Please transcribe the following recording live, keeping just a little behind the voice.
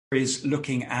Is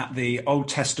looking at the Old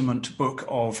Testament book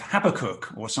of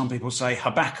Habakkuk, or some people say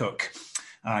Habakkuk.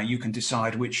 You can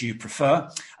decide which you prefer.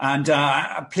 And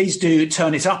please do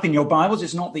turn it up in your Bibles.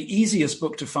 It's not the easiest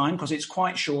book to find because it's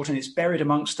quite short and it's buried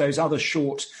amongst those other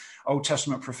short Old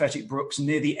Testament prophetic books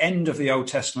near the end of the Old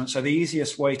Testament. So the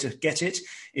easiest way to get it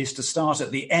is to start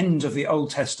at the end of the Old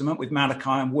Testament with Malachi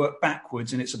and work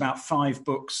backwards. And it's about 5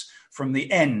 books from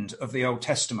the end of the Old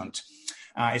Testament.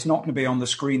 It's not going to be on the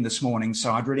screen this morning,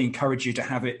 so I'd really encourage you to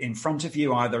have it in front of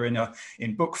you, either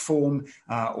in book form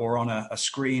or on a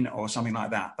screen or something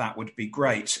like that. That would be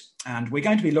great. And we're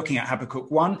going to be looking at Habakkuk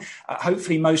 1.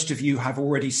 Hopefully most of you have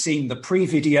already seen the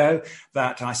pre-video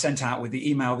that I sent out with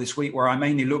the email this week, where I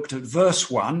mainly looked at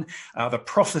verse 1, the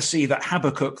prophecy that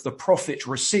Habakkuk the prophet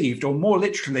received, or more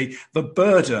literally, the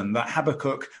burden that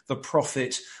Habakkuk the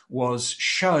prophet was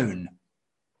shown.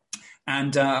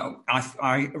 And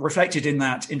I reflected in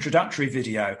that introductory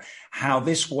video how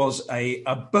this was a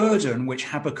burden which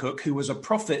Habakkuk, who was a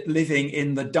prophet living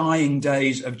in the dying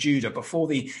days of Judah before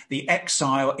the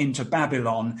exile into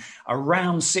Babylon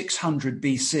around 600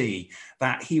 BC,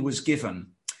 that he was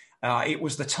given. It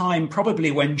was the time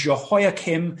probably when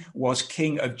Jehoiakim was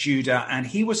king of Judah, and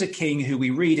he was a king who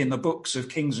we read in the books of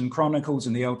Kings and Chronicles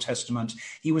in the Old Testament.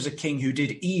 He was a king who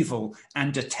did evil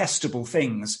and detestable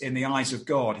things in the eyes of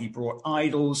God. He brought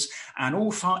idols and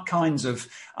all kinds of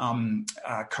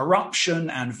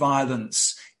corruption and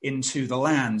violence into the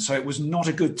land. So it was not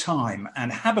a good time,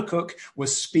 and Habakkuk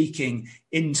was speaking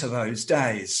into those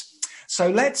days. So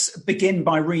let's begin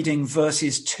by reading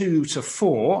verses 2 to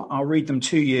 4. I'll read them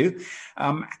to you.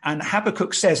 And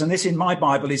Habakkuk says, and this in my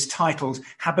Bible is titled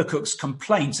Habakkuk's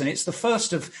Complaints, and it's the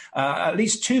first of at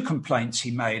least 2 complaints he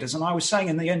made. As I was saying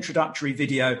in the introductory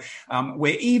video,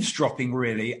 we're eavesdropping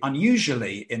really,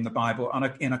 unusually in the Bible,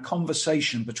 in a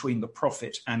conversation between the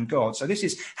prophet and God. So this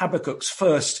is Habakkuk's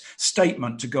first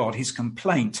statement to God, his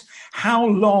complaint. How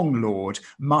long, Lord,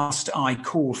 must I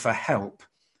call for help?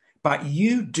 But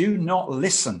you do not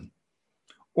listen,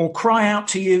 or cry out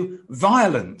to you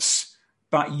violence,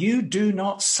 but you do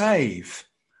not save.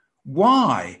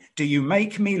 Why do you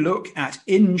make me look at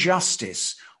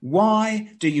injustice? Why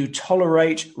do you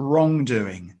tolerate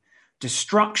wrongdoing?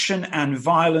 Destruction and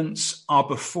violence are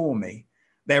before me.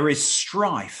 There is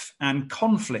strife and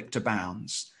conflict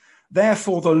abounds.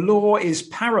 Therefore the law is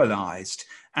paralyzed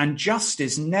and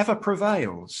justice never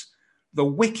prevails. The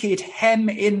wicked hem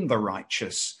in the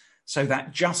righteous, so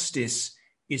that justice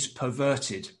is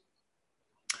perverted.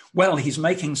 Well, he's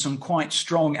making some quite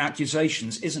strong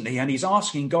accusations, isn't he? And he's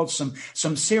asking God some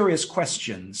serious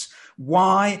questions.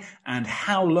 Why and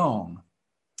how long?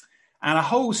 And a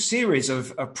whole series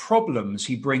of problems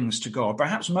he brings to God.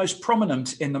 Perhaps most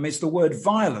prominent in them is the word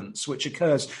violence, which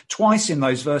occurs twice in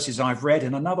those verses I've read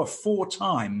and another 4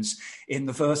 times in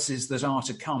the verses that are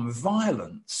to come.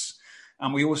 Violence.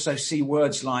 And we also see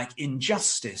words like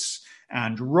injustice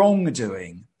and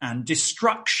wrongdoing and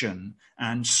destruction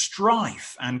and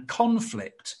strife and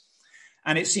conflict.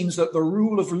 And it seems that the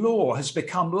rule of law has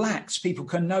become lax. People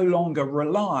can no longer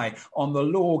rely on the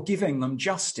law giving them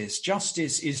justice.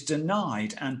 Justice is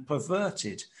denied and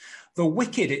perverted. The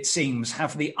wicked, it seems,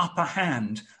 have the upper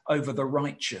hand over the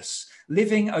righteous.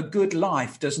 Living a good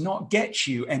life does not get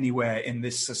you anywhere in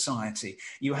this society.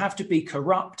 You have to be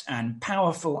corrupt and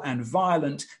powerful and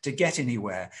violent to get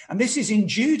anywhere. And this is in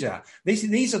Judah.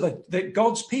 These are the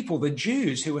God's people, the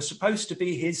Jews, who are supposed to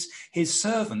be his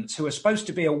servants, who are supposed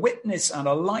to be a witness and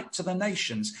a light to the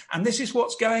nations. And this is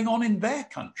what's going on in their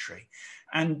country.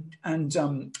 And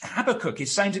Habakkuk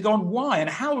is saying to God, why and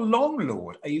how long,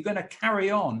 Lord, are you going to carry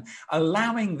on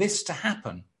allowing this to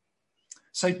happen?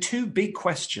 So 2 big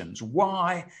questions,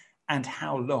 why and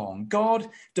how long? God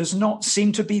does not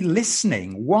seem to be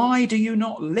listening. Why do you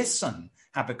not listen?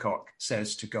 Habakkuk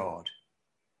says to God.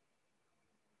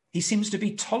 He seems to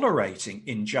be tolerating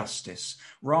injustice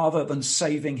rather than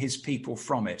saving his people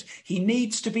from it. He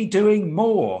needs to be doing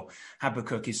more.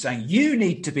 Habakkuk is saying, you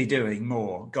need to be doing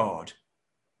more, God.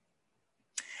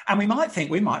 And we might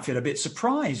feel a bit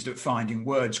surprised at finding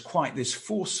words quite this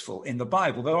forceful in the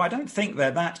Bible, though I don't think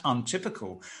they're that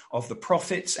untypical of the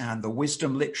prophets and the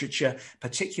wisdom literature,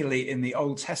 particularly in the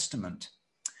Old Testament.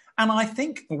 And I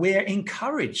think we're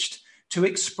encouraged to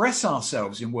express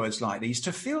ourselves in words like these,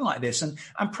 to feel like this. And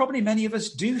probably many of us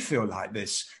do feel like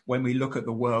this when we look at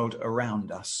the world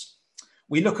around us.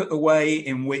 We look at the way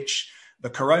in which the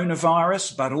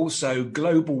coronavirus, but also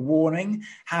global warming,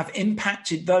 have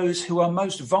impacted those who are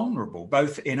most vulnerable,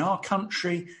 both in our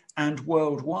country and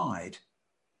worldwide.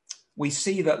 We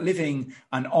see that living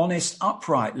an honest,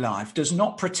 upright life does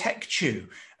not protect you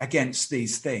against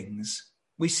these things.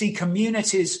 We see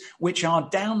communities which are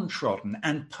downtrodden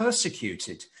and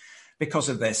persecuted because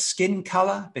of their skin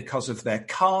color, because of their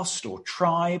caste or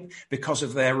tribe, because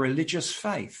of their religious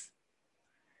faith.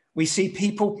 We see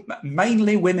people,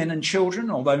 mainly women and children,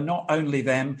 although not only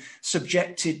them,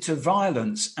 subjected to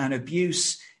violence and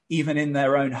abuse, even in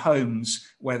their own homes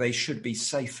where they should be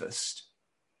safest.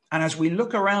 And as we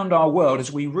look around our world,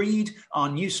 as we read our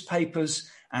newspapers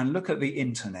and look at the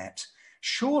internet,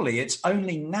 surely it's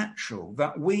only natural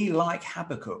that we, like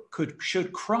Habakkuk,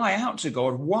 should cry out to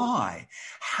God, why?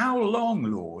 How long,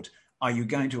 Lord, are you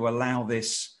going to allow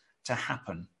this to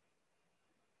happen?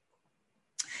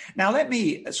 Now, let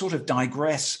me sort of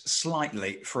digress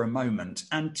slightly for a moment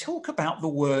and talk about the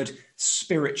word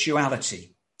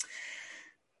spirituality.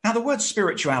 Now, the word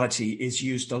spirituality is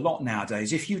used a lot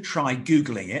nowadays. If you try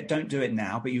Googling it, don't do it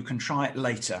now, but you can try it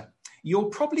later,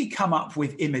 you'll probably come up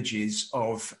with images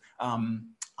of,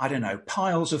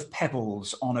 piles of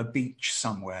pebbles on a beach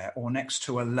somewhere or next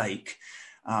to a lake,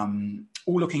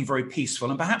 all looking very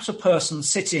peaceful, and perhaps a person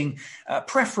sitting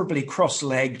preferably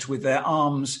cross-legged with their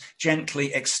arms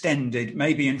gently extended,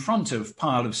 maybe in front of a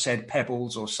pile of said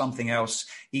pebbles or something else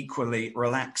equally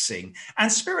relaxing.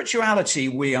 And spirituality,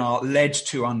 we are led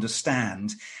to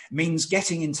understand, means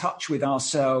getting in touch with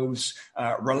ourselves,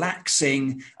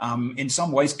 relaxing, in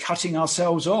some ways cutting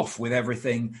ourselves off with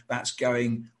everything that's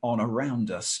going on around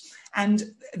us.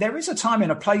 And there is a time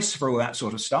and a place for all that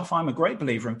sort of stuff. I'm a great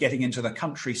believer in getting into the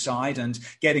countryside and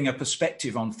getting a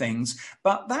perspective on things,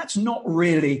 but that's not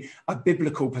really a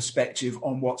biblical perspective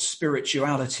on what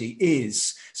spirituality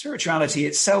is. Spirituality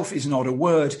itself is not a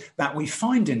word that we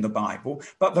find in the Bible,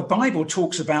 but the Bible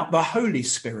talks about the Holy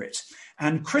Spirit.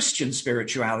 And Christian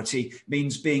spirituality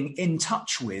means being in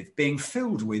touch with, being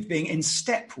filled with, being in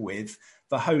step with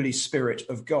the Holy Spirit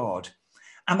of God.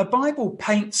 And the Bible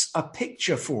paints a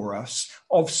picture for us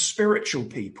of spiritual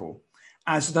people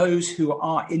as those who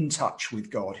are in touch with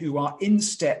God, who are in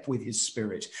step with his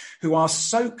Spirit, who are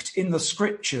soaked in the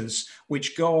scriptures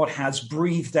which God has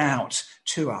breathed out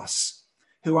to us,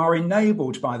 who are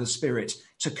enabled by the Spirit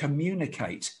to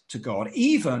communicate to God,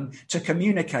 even to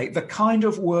communicate the kind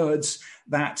of words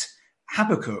that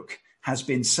Habakkuk has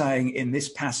been saying in this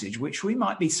passage, which we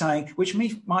might be saying, which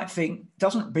we might think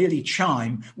doesn't really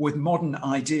chime with modern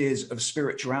ideas of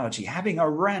spirituality, having a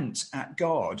rant at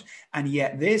God. And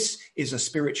yet this is a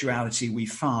spirituality we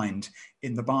find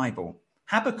in the Bible.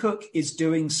 Habakkuk is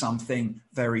doing something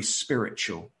very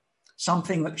spiritual,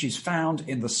 something which is found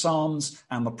in the Psalms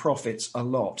and the prophets a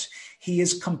lot. He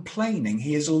is complaining,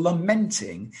 he is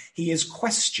lamenting, he is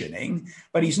questioning,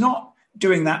 but he's not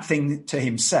doing that thing to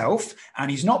himself, and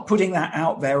he's not putting that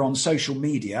out there on social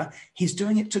media. He's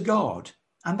doing it to God.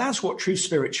 And that's what true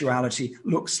spirituality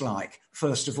looks like,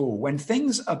 first of all. When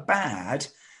things are bad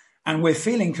and we're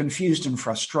feeling confused and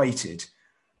frustrated,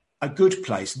 the good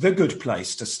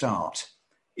place to start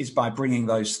is by bringing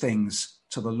those things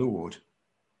to the Lord.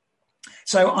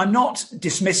 So I'm not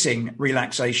dismissing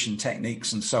relaxation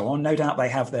techniques and so on. No doubt they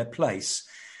have their place.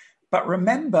 But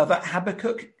remember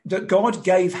that God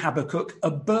gave Habakkuk a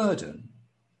burden.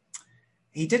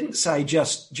 He didn't say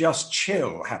just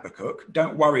chill, Habakkuk.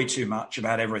 Don't worry too much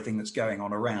about everything that's going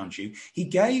on around you. He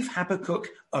gave Habakkuk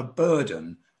a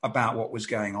burden about what was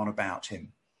going on about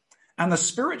him. And the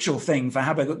spiritual thing for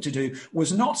Habakkuk to do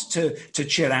was not to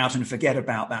chill out and forget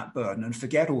about that burden and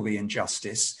forget all the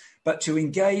injustice, but to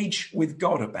engage with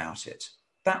God about it.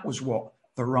 That was what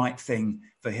the right thing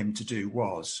for him to do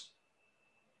was.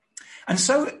 And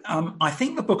so I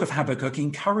think the book of Habakkuk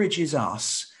encourages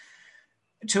us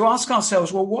to ask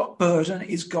ourselves, well, what burden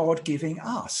is God giving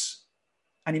us?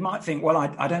 And you might think, well,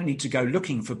 I don't need to go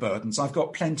looking for burdens. I've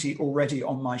got plenty already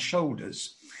on my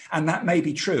shoulders. And that may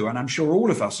be true. And I'm sure all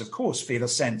of us, of course, feel a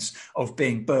sense of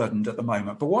being burdened at the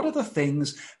moment. But what are the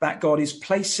things that God is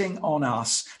placing on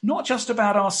us, not just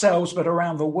about ourselves, but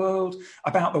around the world,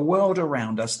 about the world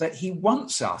around us, that he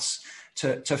wants us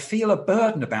to feel a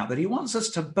burden about, that he wants us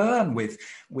to burn with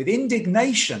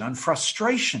indignation and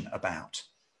frustration about?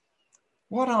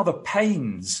 What are the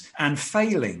pains and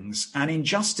failings and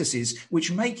injustices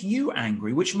which make you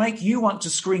angry, which make you want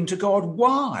to scream to God,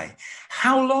 why?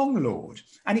 How long, Lord?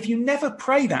 And if you never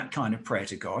pray that kind of prayer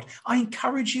to God, I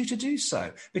encourage you to do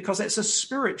so, because it's a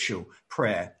spiritual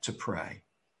prayer to pray.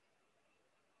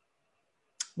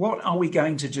 What are we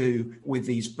going to do with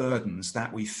these burdens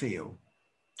that we feel?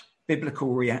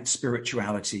 Biblical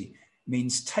spirituality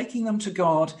means taking them to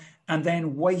God and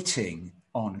then waiting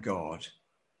on God.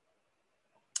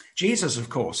 Jesus, of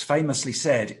course, famously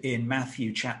said in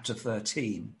Matthew chapter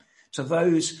 13, to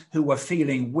those who were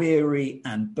feeling weary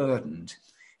and burdened,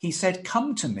 he said,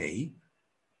 "Come to me,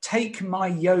 take my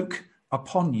yoke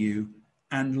upon you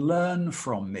and learn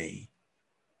from me.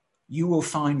 You will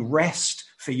find rest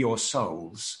for your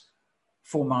souls,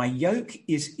 for my yoke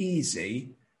is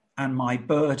easy and my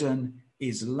burden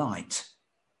is light.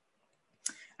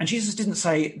 And Jesus didn't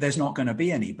say there's not going to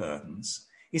be any burdens.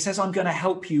 He says, I'm going to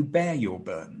help you bear your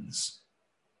burdens.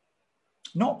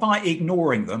 Not by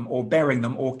ignoring them or bearing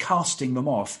them or casting them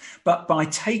off, but by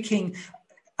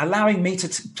allowing me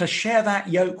to share that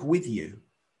yoke with you.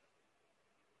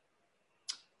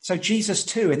 So Jesus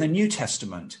too, in the New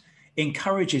Testament,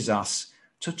 encourages us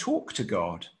to talk to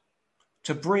God,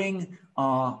 to bring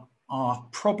our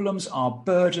problems, our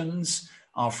burdens,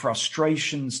 our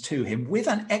frustrations to him with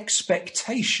an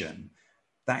expectation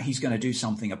that he's going to do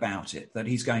something about it, that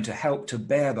he's going to help to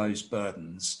bear those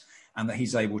burdens and that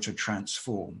he's able to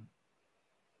transform.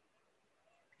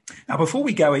 Now, before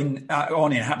we go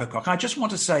on in Habakkuk, I just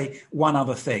want to say one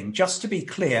other thing. Just to be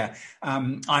clear,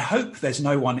 I hope there's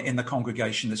no one in the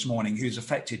congregation this morning who's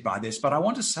affected by this, but I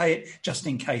want to say it just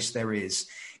in case there is.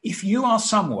 If you are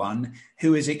someone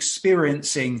who is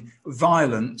experiencing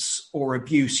violence or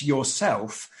abuse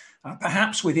yourself,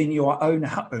 perhaps within your own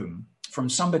home, from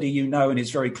somebody you know and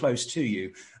is very close to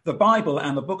you, the Bible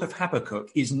and the book of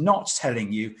Habakkuk is not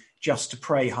telling you just to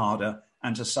pray harder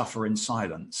and to suffer in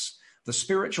silence. The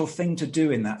spiritual thing to do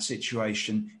in that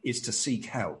situation is to seek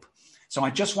help. So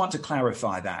I just want to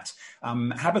clarify that.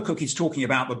 Habakkuk is talking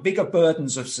about the bigger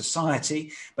burdens of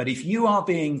society, but if you are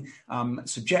being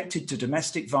subjected to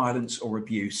domestic violence or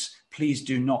abuse, please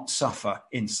do not suffer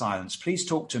in silence. Please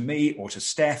talk to me or to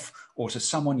Steph or to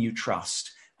someone you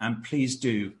trust, and please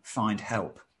do find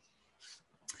help.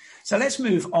 So let's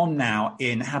move on now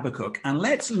in Habakkuk, and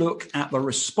let's look at the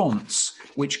response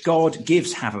which God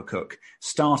gives Habakkuk,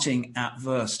 starting at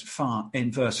verse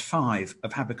 5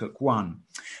 of Habakkuk 1.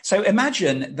 So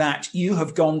imagine that you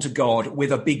have gone to God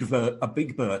with a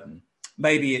big burden.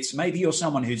 Maybe you're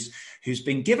someone who's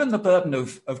been given the burden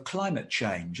of climate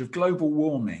change, of global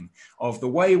warming, of the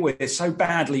way we're so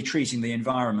badly treating the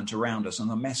environment around us and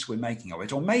the mess we're making of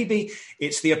it. Or maybe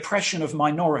it's the oppression of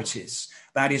minorities.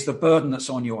 That is the burden that's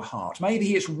on your heart.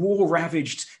 Maybe it's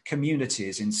war-ravaged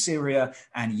communities in Syria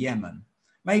and Yemen.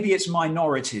 Maybe it's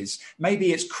minorities.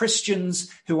 Maybe it's Christians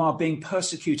who are being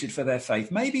persecuted for their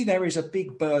faith. Maybe there is a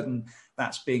big burden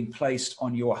that's being placed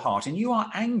on your heart and you are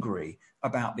angry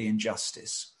about the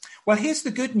injustice. Well, here's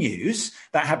the good news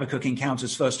that Habakkuk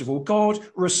encounters. First of all, God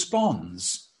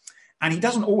responds. And he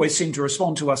doesn't always seem to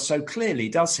respond to us so clearly,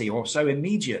 does he? Or so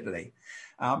immediately.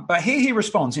 But here he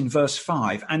responds in verse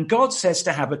 5. And God says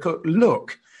to Habakkuk,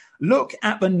 look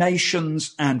at the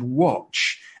nations and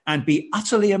watch and be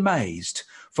utterly amazed.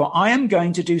 For I am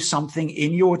going to do something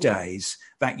in your days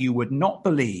that you would not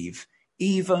believe,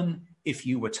 even if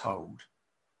you were told.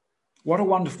 What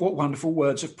wonderful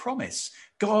words of promise.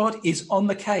 God is on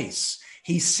the case.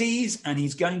 He sees and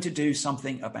he's going to do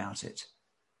something about it.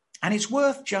 And it's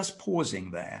worth just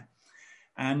pausing there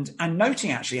and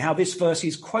noting actually how this verse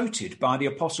is quoted by the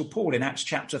Apostle Paul in Acts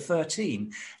chapter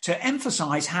 13 to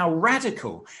emphasize how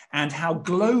radical and how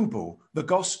global the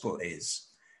gospel is,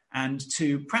 and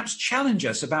to perhaps challenge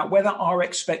us about whether our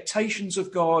expectations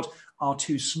of God are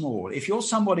too small. If you're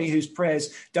somebody whose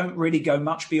prayers don't really go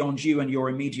much beyond you and your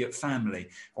immediate family,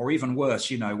 or even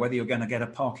worse, whether you're going to get a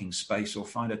parking space or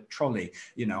find a trolley,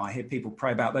 I hear people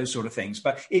pray about those sort of things.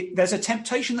 But there's a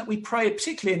temptation that we pray,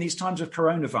 particularly in these times of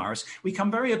coronavirus. We become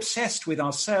very obsessed with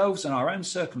ourselves and our own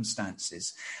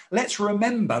circumstances. Let's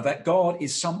remember that God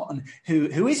is someone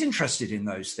who is interested in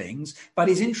those things, but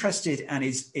is interested and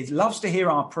loves to hear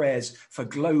our prayers for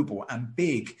global and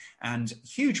big and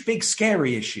huge, big,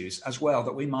 scary issues as well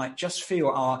that we might just feel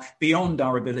are beyond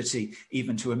our ability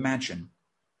even to imagine.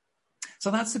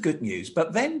 So that's the good news.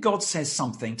 But then God says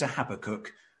something to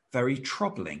Habakkuk very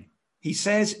troubling. He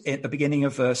says at the beginning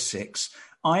of verse 6,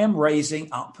 I am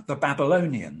raising up the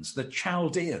Babylonians, the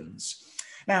Chaldeans.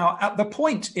 Now, at the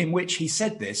point in which he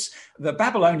said this, the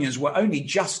Babylonians were only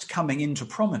just coming into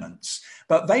prominence,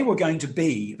 but they were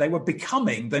becoming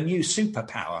the new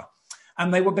superpower.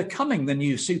 And they were becoming the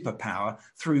new superpower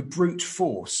through brute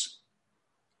force.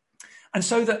 And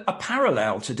so that a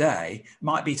parallel today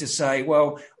might be to say,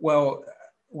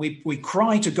 we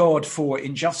cry to God for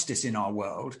injustice in our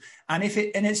world. And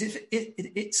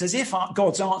it's as if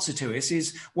God's answer to us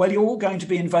is, well, you're all going to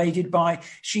be invaded by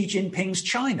Xi Jinping's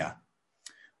China.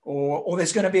 Or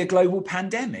there's going to be a global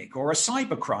pandemic or a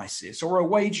cyber crisis or a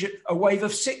wave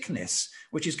of sickness,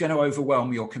 which is going to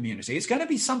overwhelm your community. It's going to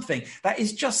be something that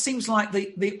just seems like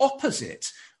the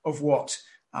opposite of what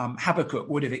Habakkuk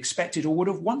would have expected or would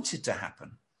have wanted to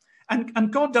happen.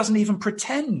 And God doesn't even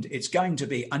pretend it's going to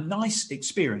be a nice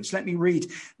experience. Let me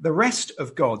read the rest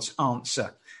of God's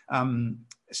answer,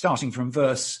 starting from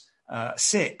verse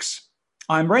 6.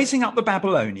 I'm raising up the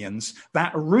Babylonians,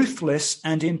 that ruthless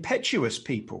and impetuous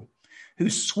people, who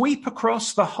sweep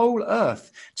across the whole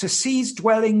earth to seize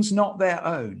dwellings not their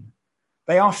own.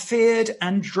 They are feared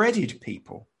and dreaded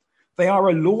people. They are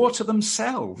a law to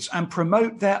themselves and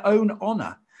promote their own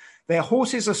honor. Their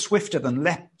horses are swifter than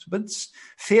leopards,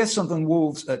 fiercer than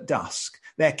wolves at dusk.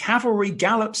 Their cavalry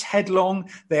gallops headlong,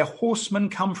 their horsemen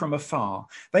come from afar.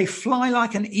 They fly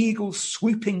like an eagle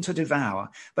swooping to devour.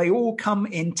 They all come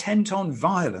intent on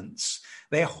violence.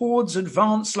 Their hordes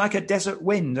advance like a desert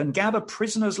wind and gather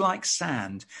prisoners like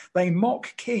sand. They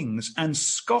mock kings and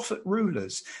scoff at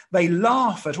rulers. They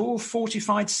laugh at all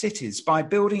fortified cities by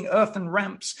building earthen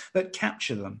ramps that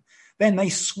capture them. Then they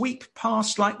sweep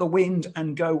past like the wind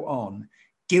and go on.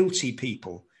 Guilty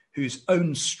people whose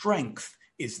own strength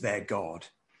is their God.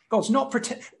 God's not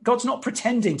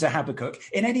pretending to Habakkuk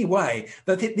in any way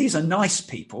that these are nice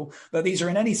people, that these are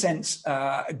in any sense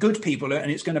good people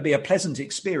and it's going to be a pleasant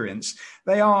experience.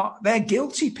 They're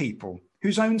guilty people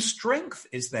whose own strength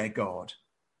is their God.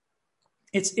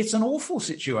 It's an awful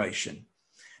situation.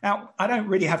 Now, I don't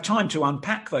really have time to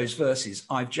unpack those verses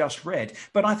I've just read,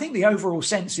 but I think the overall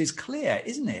sense is clear,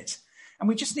 isn't it? And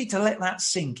we just need to let that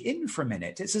sink in for a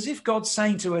minute. It's as if God's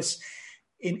saying to us,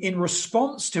 in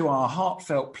response to our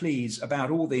heartfelt pleas about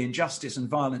all the injustice and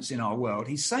violence in our world,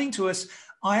 he's saying to us,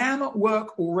 I am at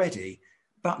work already,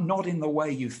 but not in the way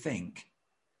you think.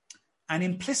 And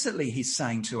implicitly, he's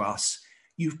saying to us,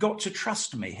 you've got to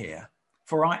trust me here,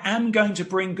 for I am going to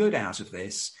bring good out of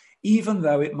this, even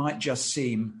though it might just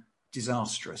seem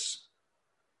disastrous.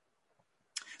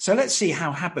 So let's see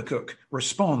how Habakkuk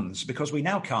responds, because we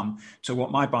now come to what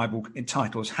my Bible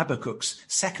entitles Habakkuk's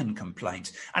second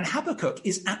complaint. And Habakkuk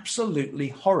is absolutely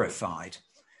horrified.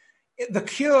 The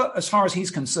cure, as far as he's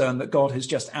concerned, that God has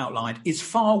just outlined is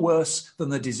far worse than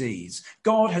the disease.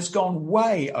 God has gone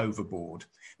way overboard.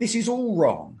 This is all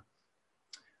wrong.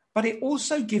 But it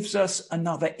also gives us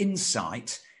another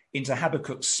insight into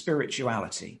Habakkuk's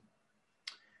spirituality.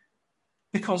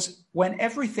 Because when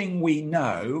everything we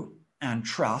know and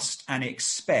trust and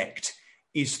expect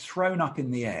is thrown up in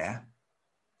the air,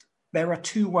 there are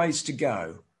two ways to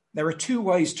go. There are two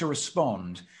ways to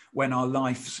respond when our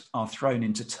lives are thrown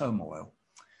into turmoil.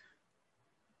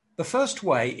 The first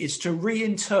way is to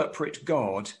reinterpret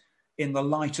God in the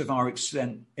light of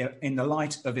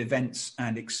events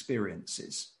and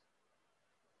experiences.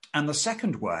 And the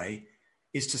second way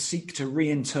is to seek to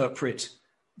reinterpret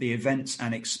the events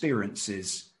and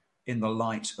experiences in the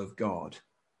light of God.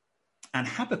 And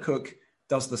Habakkuk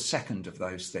does the second of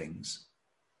those things.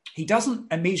 He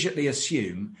doesn't immediately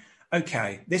assume,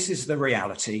 okay, this is the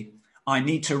reality. I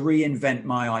need to reinvent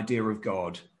my idea of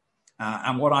God.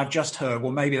 And what I've just heard,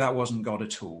 well, maybe that wasn't God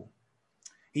at all.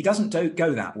 He doesn't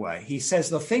go that way. He says,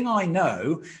 the thing I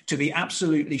know to be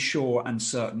absolutely sure and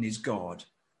certain is God.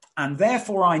 And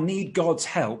therefore I need God's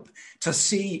help to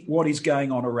see what is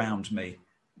going on around me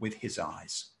with his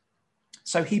eyes.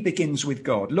 So he begins with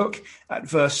God. Look at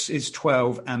verses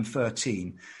 12 and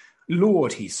 13.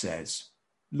 Lord, he says,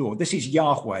 Lord, this is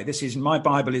Yahweh. My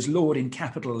Bible is Lord in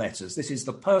capital letters. This is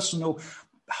the personal,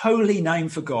 holy name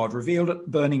for God revealed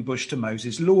at burning bush to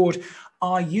Moses. Lord,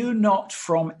 are you not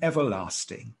from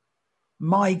everlasting?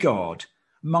 My God,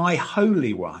 my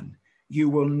Holy One, you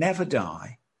will never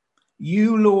die.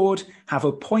 You, Lord, have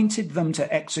appointed them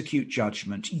to execute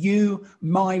judgment. You,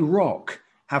 my rock,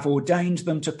 have ordained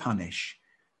them to punish.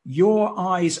 Your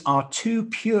eyes are too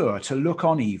pure to look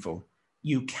on evil.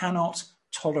 You cannot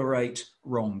tolerate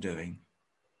wrongdoing.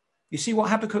 You see what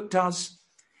Habakkuk does?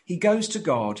 He goes to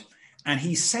God and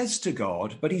he says to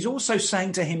God, but he's also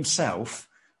saying to himself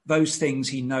those things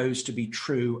he knows to be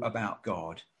true about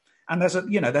God. And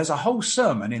there's a whole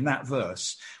sermon in that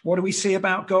verse. What do we see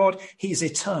about God? He's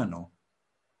eternal.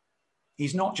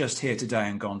 He's not just here today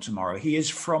and gone tomorrow. He is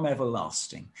from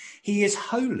everlasting. He is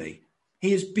holy.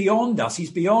 He is beyond us.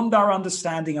 He's beyond our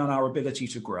understanding and our ability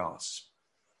to grasp.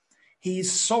 He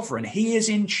is sovereign. He is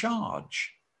in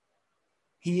charge.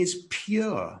 He is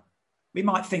pure. We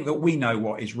might think that we know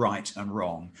what is right and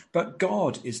wrong, but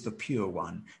God is the pure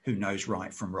one who knows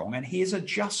right from wrong, and he is a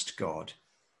just God.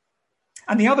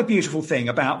 And the other beautiful thing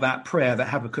about that prayer that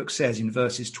Habakkuk says in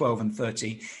verses 12 and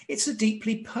 13, it's a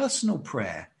deeply personal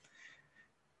prayer.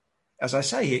 As I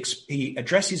say, he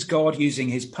addresses God using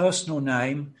his personal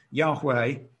name,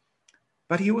 Yahweh,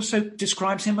 but he also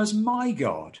describes him as my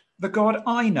God, the God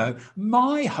I know,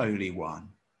 my Holy One.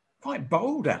 Quite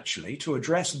bold, actually, to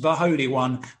address the Holy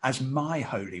One as my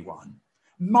Holy One,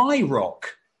 my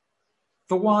rock,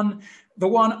 the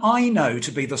one I know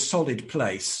to be the solid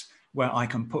place where I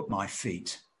can put my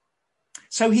feet.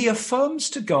 So he affirms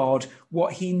to God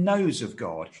what he knows of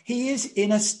God. He is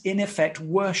in effect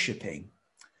worshipping,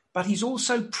 but he's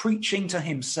also preaching to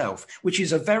himself, which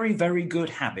is a very, very good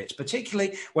habit,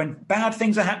 particularly when bad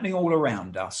things are happening all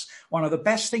around us. One of the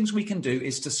best things we can do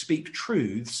is to speak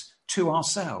truths to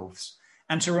ourselves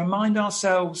and to remind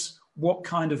ourselves what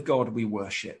kind of God we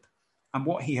worship and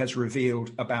what he has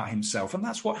revealed about himself. And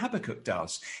that's what Habakkuk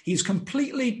does. He's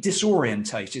completely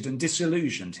disorientated and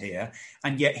disillusioned here,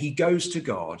 and yet he goes to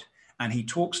God and he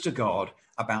talks to God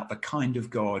about the kind of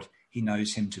God he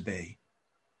knows him to be.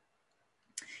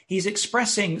 He's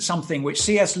expressing something which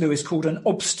C.S. Lewis called an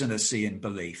obstinacy in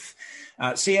belief.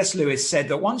 C.S. Lewis said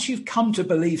that once you've come to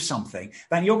believe something,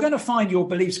 then you're going to find your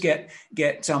beliefs get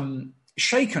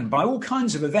shaken by all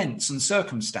kinds of events and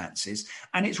circumstances,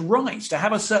 and it's right to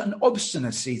have a certain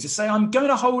obstinacy to say, I'm going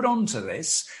to hold on to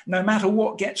this no matter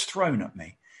what gets thrown at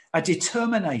me. A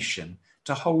determination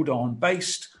to hold on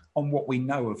based on what we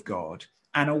know of God,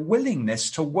 and a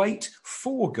willingness to wait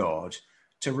for God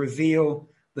to reveal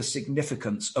the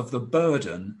significance of the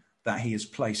burden that he has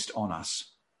placed on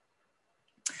us.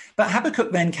 But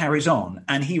Habakkuk then carries on,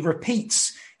 and he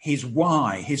repeats his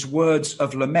why, his words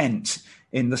of lament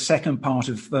in the second part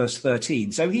of verse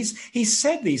 13. So he's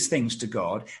said these things to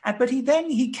God, but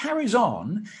he carries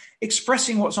on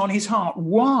expressing what's on his heart.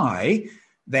 Why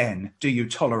then do you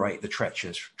tolerate the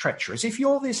treacherous? If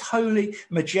you're this holy,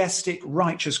 majestic,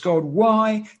 righteous God,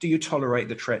 why do you tolerate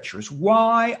the treacherous?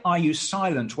 Why are you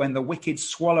silent when the wicked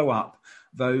swallow up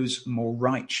those more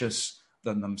righteous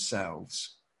than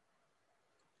themselves?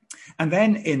 And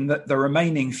then in the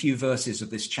remaining few verses of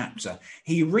this chapter,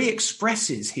 he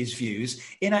re-expresses his views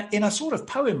in a sort of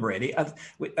poem, really,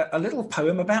 a little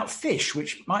poem about fish,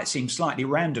 which might seem slightly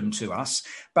random to us,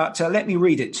 but let me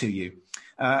read it to you.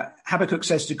 Habakkuk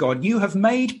says to God, you have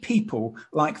made people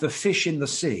like the fish in the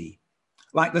sea,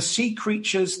 like the sea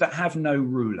creatures that have no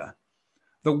ruler.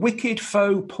 The wicked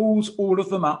foe pulls all of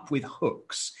them up with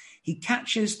hooks. He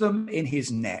catches them in his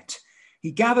net.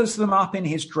 He gathers them up in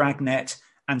his dragnet,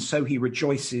 and so he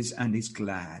rejoices and is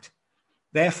glad.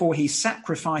 Therefore he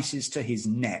sacrifices to his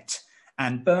net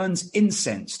and burns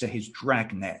incense to his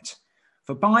dragnet.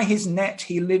 For by his net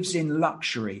he lives in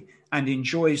luxury and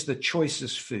enjoys the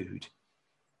choicest food.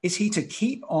 Is he to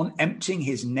keep on emptying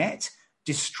his net,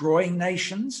 destroying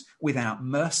nations without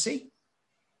mercy?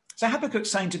 So Habakkuk's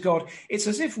saying to God, it's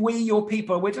as if we, your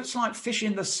people, we're just like fish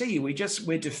in the sea. We're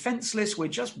defenseless. We're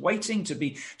just waiting to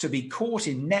be caught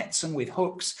in nets and with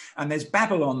hooks. And there's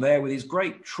Babylon there with his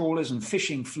great trawlers and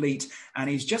fishing fleet, and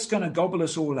he's just going to gobble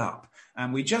us all up.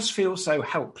 And we just feel so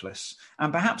helpless.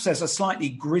 And perhaps there's a slightly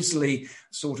grisly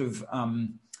sort of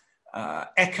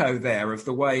echo there of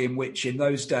the way in which in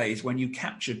those days when you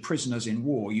captured prisoners in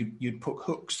war, you'd put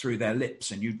hooks through their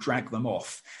lips and you'd drag them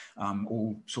off,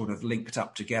 all sort of linked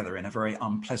up together in a very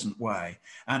unpleasant way.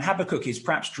 And Habakkuk is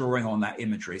perhaps drawing on that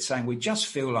imagery, saying we just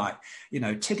feel like,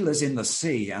 Tiddler's in the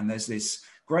sea and there's this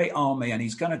great army and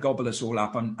he's going to gobble us all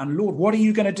up. And Lord, what are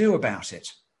you going to do about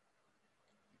it?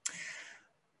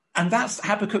 And that's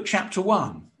Habakkuk chapter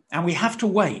 1. And we have to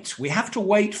wait. We have to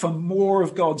wait for more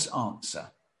of God's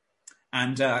answer.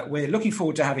 And we're looking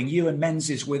forward to having Ewan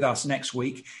Menzies with us next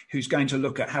week, who's going to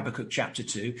look at Habakkuk chapter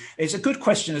 2. It's a good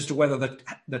question as to whether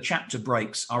the chapter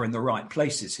breaks are in the right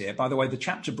places here. By the way, the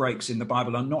chapter breaks in the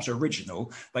Bible are not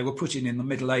original. They were put in the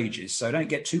Middle Ages, so don't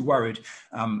get too worried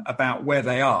about where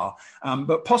they are.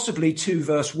 But possibly 2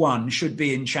 verse 1 should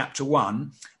be in chapter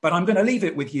 1. But I'm going to leave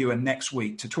it with Ewan next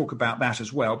week to talk about that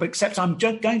as well. But except I'm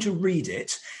just going to read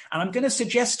it, and I'm going to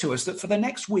suggest to us that for the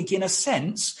next week, in a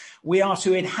sense, we are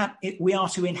to inhabit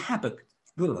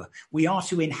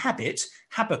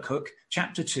Habakkuk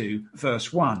chapter 2,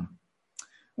 verse 1,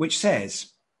 which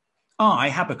says, I,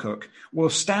 Habakkuk, will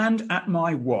stand at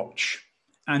my watch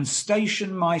and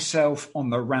station myself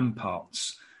on the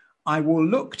ramparts. I will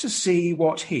look to see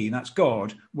what he, that's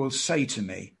God, will say to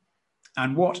me,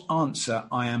 and what answer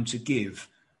I am to give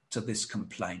to this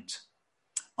complaint.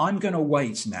 I'm going to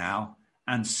wait now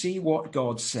and see what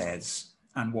God says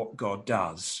and what God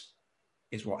does,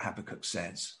 is what Habakkuk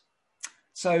says.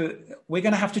 So we're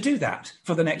going to have to do that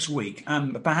for the next week,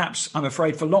 and perhaps, I'm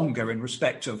afraid, for longer in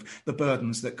respect of the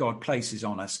burdens that God places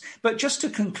on us. But just to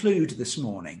conclude this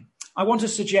morning, I want to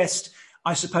suggest,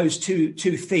 I suppose, two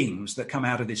themes that come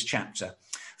out of this chapter.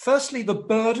 Firstly, the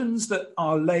burdens that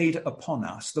are laid upon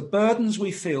us, the burdens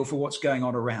we feel for what's going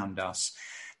on around us,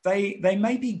 they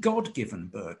may be God-given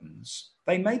burdens.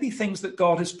 They may be things that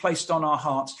God has placed on our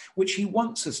hearts which he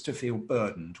wants us to feel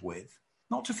burdened with.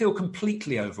 not to feel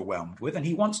completely overwhelmed with, and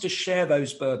he wants to share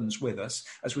those burdens with us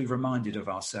as we're reminded of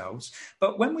ourselves.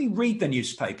 But when we read the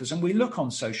newspapers and we look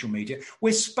on social media,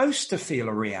 we're supposed to feel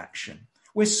a reaction.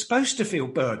 We're supposed to feel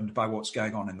burdened by what's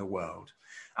going on in the world.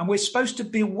 And we're supposed to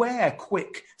beware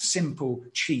quick, simple,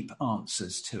 cheap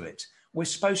answers to it. We're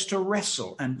supposed to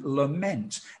wrestle and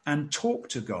lament and talk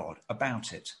to God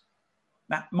about it.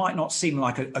 That might not seem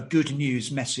like a good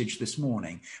news message this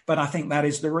morning, but I think that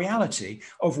is the reality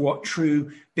of what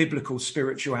true biblical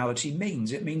spirituality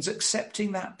means. It means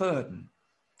accepting that burden,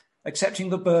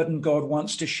 accepting the burden God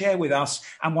wants to share with us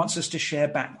and wants us to share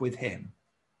back with him.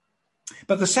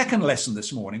 But the second lesson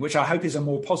this morning, which I hope is a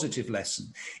more positive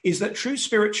lesson, is that true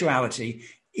spirituality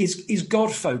is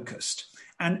God-focused.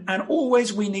 And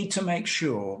always we need to make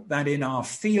sure that in our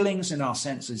feelings, in our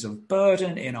senses of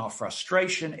burden, in our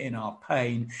frustration, in our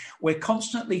pain, we're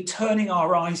constantly turning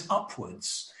our eyes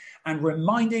upwards and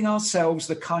reminding ourselves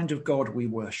the kind of God we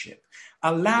worship,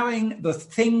 allowing the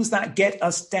things that get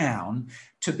us down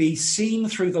to be seen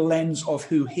through the lens of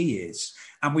who he is.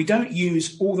 And we don't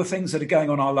use all the things that are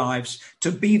going on in our lives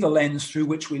to be the lens through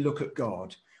which we look at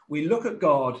God. We look at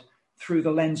God through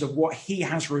the lens of what he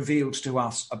has revealed to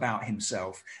us about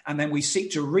himself. And then we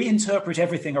seek to reinterpret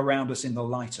everything around us in the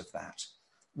light of that,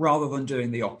 rather than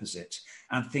doing the opposite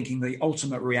and thinking the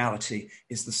ultimate reality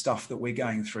is the stuff that we're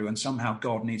going through and somehow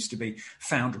God needs to be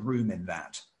found room in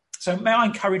that. So may I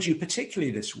encourage you,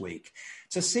 particularly this week,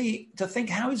 to think,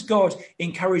 how is God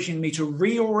encouraging me to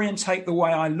reorientate the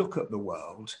way I look at the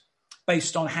world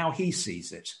based on how he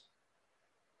sees it?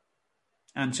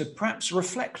 And to perhaps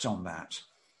reflect on that.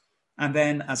 And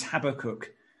then, as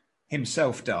Habakkuk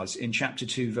himself does in chapter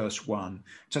 2, verse 1,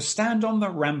 to stand on the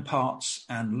ramparts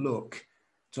and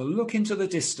to look into the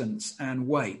distance and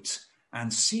wait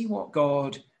and see what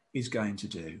God is going to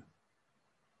do.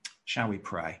 Shall we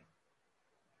pray?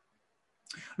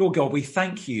 Lord God, we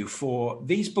thank you for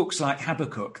these books like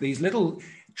Habakkuk, these little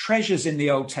treasures in the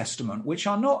Old Testament, which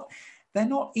they're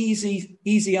not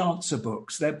easy answer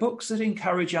books. They're books that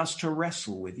encourage us to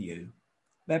wrestle with you.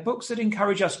 They're books that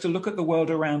encourage us to look at the world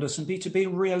around us and to be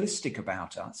realistic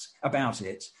about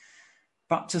it,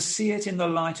 but to see it in the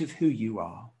light of who you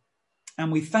are.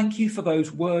 And we thank you for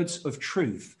those words of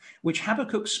truth, which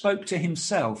Habakkuk spoke to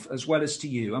himself as well as to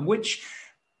you, and which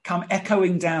come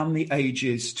echoing down the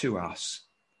ages to us.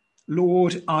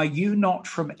 Lord, are you not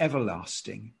from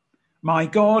everlasting? My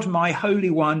God, my Holy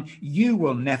One, you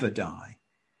will never die.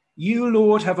 You,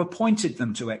 Lord, have appointed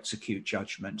them to execute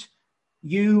judgment.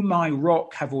 You, my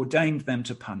rock, have ordained them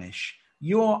to punish.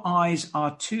 Your eyes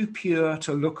are too pure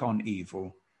to look on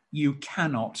evil. You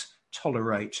cannot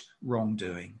tolerate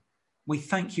wrongdoing. We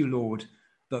thank you, Lord,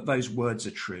 that those words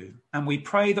are true. And we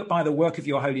pray that by the work of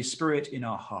your Holy Spirit in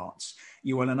our hearts,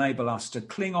 you will enable us to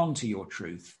cling on to your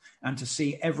truth and to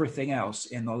see everything else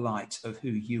in the light of who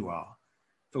you are.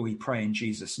 For we pray in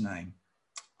Jesus' name.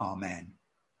 Amen.